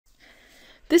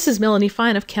This is Melanie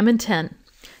Fine of Chem in 10.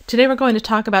 Today we're going to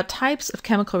talk about types of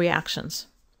chemical reactions.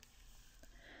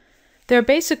 There are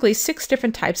basically 6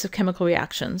 different types of chemical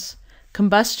reactions: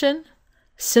 combustion,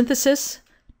 synthesis,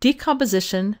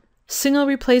 decomposition, single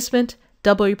replacement,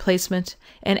 double replacement,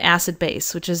 and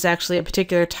acid-base, which is actually a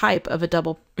particular type of a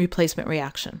double replacement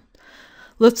reaction.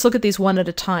 Let's look at these one at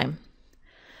a time.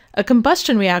 A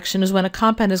combustion reaction is when a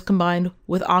compound is combined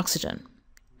with oxygen.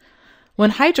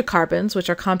 When hydrocarbons, which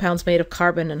are compounds made of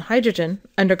carbon and hydrogen,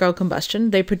 undergo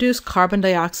combustion, they produce carbon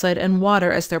dioxide and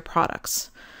water as their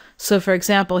products. So for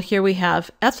example, here we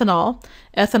have ethanol.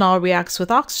 Ethanol reacts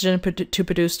with oxygen to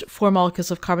produce 4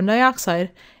 molecules of carbon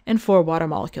dioxide and 4 water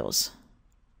molecules.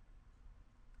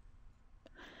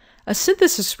 A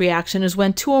synthesis reaction is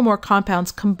when 2 or more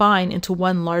compounds combine into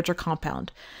one larger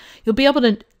compound. You'll be able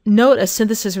to note a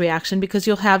synthesis reaction because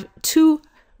you'll have 2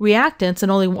 reactants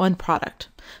and only 1 product.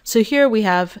 So here we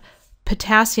have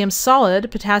potassium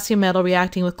solid, potassium metal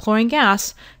reacting with chlorine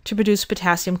gas to produce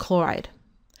potassium chloride.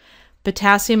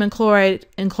 Potassium and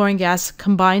chlorine gas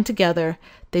combine together,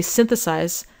 they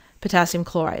synthesize potassium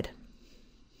chloride.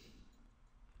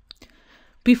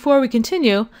 Before we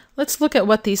continue, let's look at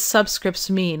what these subscripts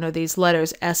mean, or these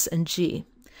letters S and G.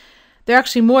 They're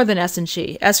actually more than S and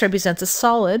G. S represents a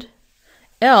solid,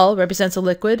 L represents a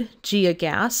liquid, G a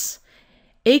gas.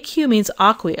 AQ means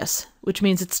aqueous, which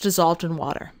means it's dissolved in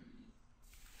water.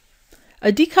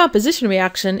 A decomposition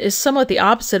reaction is somewhat the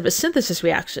opposite of a synthesis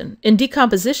reaction. In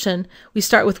decomposition, we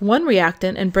start with one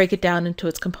reactant and break it down into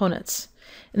its components.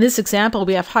 In this example,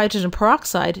 we have hydrogen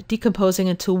peroxide decomposing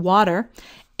into water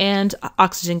and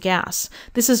oxygen gas.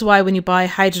 This is why when you buy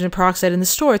hydrogen peroxide in the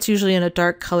store, it's usually in a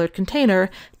dark colored container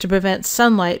to prevent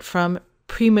sunlight from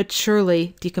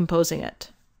prematurely decomposing it.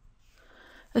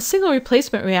 A single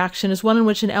replacement reaction is one in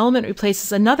which an element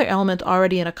replaces another element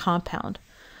already in a compound.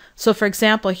 So for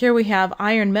example, here we have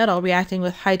iron metal reacting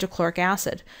with hydrochloric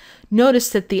acid. Notice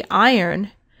that the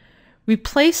iron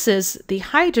replaces the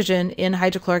hydrogen in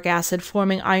hydrochloric acid,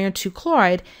 forming iron 2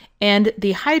 chloride, and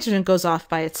the hydrogen goes off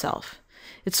by itself.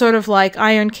 It's sort of like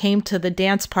iron came to the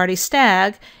dance party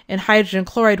stag, and hydrogen and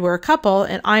chloride were a couple,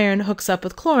 and iron hooks up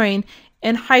with chlorine,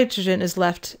 and hydrogen is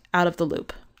left out of the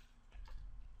loop.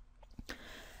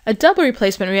 A double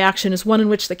replacement reaction is one in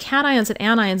which the cations and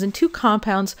anions in 2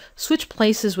 compounds switch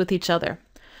places with each other.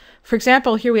 For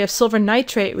example, here we have silver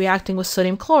nitrate reacting with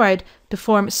sodium chloride to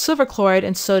form silver chloride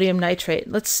and sodium nitrate.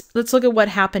 Let's look at what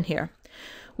happened here.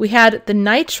 We had the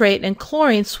nitrate and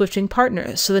chlorine switching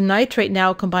partners. So the nitrate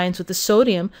now combines with the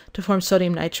sodium to form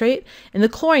sodium nitrate, and the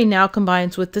chlorine now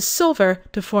combines with the silver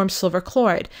to form silver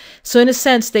chloride. So in a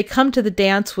sense, they come to the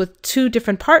dance with 2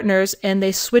 different partners, and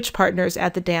they switch partners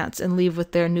at the dance and leave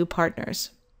with their new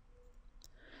partners.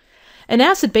 An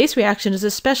acid-base reaction is a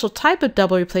special type of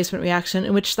double replacement reaction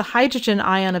in which the hydrogen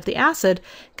ion of the acid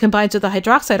combines with the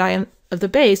hydroxide ion of the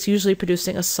base, usually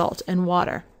producing a salt and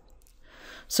water.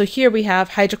 So here we have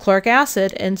hydrochloric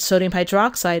acid and sodium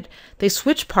hydroxide. They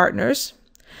switch partners.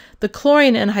 The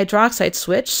chlorine and hydroxide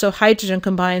switch, so hydrogen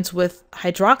combines with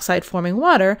hydroxide forming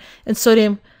water, and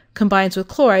sodium combines with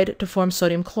chloride to form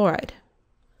sodium chloride.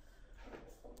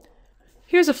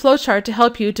 Here's a flowchart to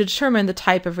help you to determine the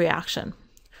type of reaction.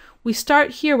 We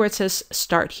start here where it says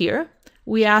start here.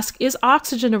 We ask, is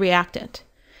oxygen a reactant?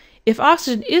 If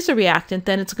oxygen is a reactant,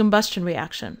 then it's a combustion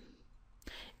reaction.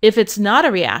 If it's not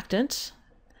a reactant,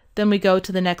 then we go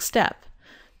to the next step.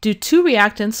 Do 2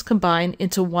 reactants combine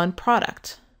into one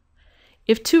product?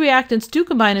 If 2 reactants do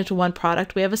combine into one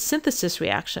product, we have a synthesis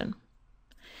reaction.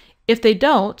 If they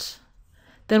don't,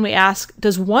 then we ask,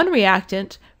 does one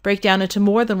reactant break down into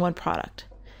more than one product?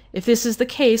 If this is the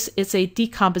case, it's a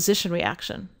decomposition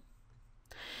reaction.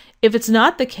 If it's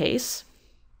not the case,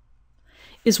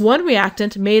 is one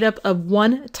reactant made up of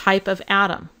one type of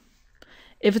atom?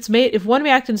 If one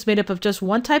reactant is made up of just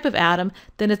one type of atom,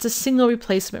 then it's a single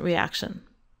replacement reaction.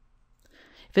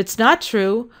 If it's not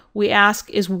true, we ask,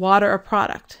 is water a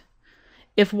product?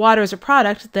 If water is a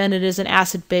product, then it is an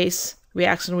acid-base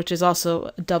reaction, which is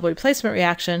also a double replacement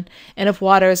reaction. And if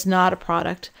water is not a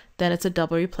product, then it's a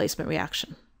double replacement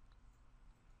reaction.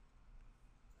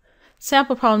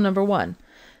 Sample problem number 1.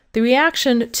 The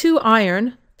reaction 2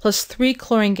 iron plus 3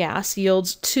 chlorine gas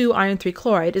yields 2 iron 3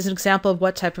 chloride is an example of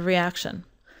what type of reaction?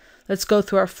 Let's go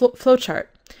through our flowchart.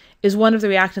 Is one of the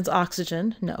reactants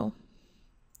oxygen? No.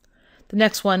 The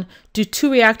next one, do 2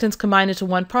 reactants combine into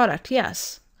one product?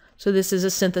 Yes. So this is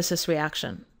a synthesis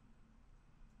reaction.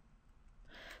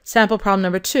 Sample problem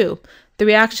number 2. The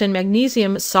reaction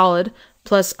magnesium solid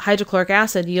plus hydrochloric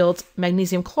acid yields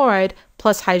magnesium chloride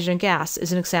plus hydrogen gas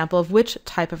is an example of which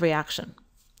type of reaction?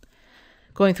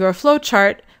 Going through our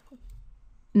flowchart,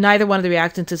 neither one of the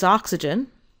reactants is oxygen.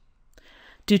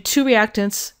 Do two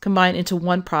reactants combine into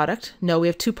one product? No, we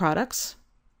have two products.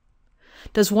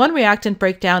 Does one reactant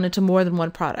break down into more than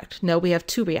one product? No, we have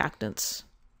two reactants.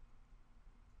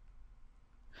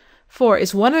 4.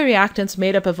 Is one of the reactants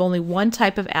made up of only one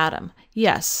type of atom?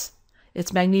 Yes,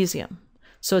 it's magnesium.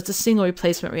 So it's a single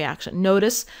replacement reaction.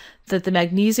 Notice that the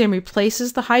magnesium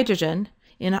replaces the hydrogen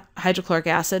in hydrochloric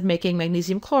acid, making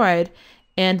magnesium chloride,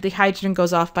 and the hydrogen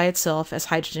goes off by itself as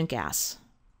hydrogen gas.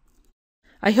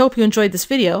 I hope you enjoyed this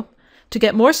video. To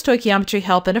get more stoichiometry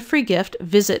help and a free gift,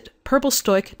 visit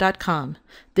purplestoic.com.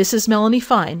 This is Melanie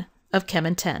Fine of Chem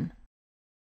in 10.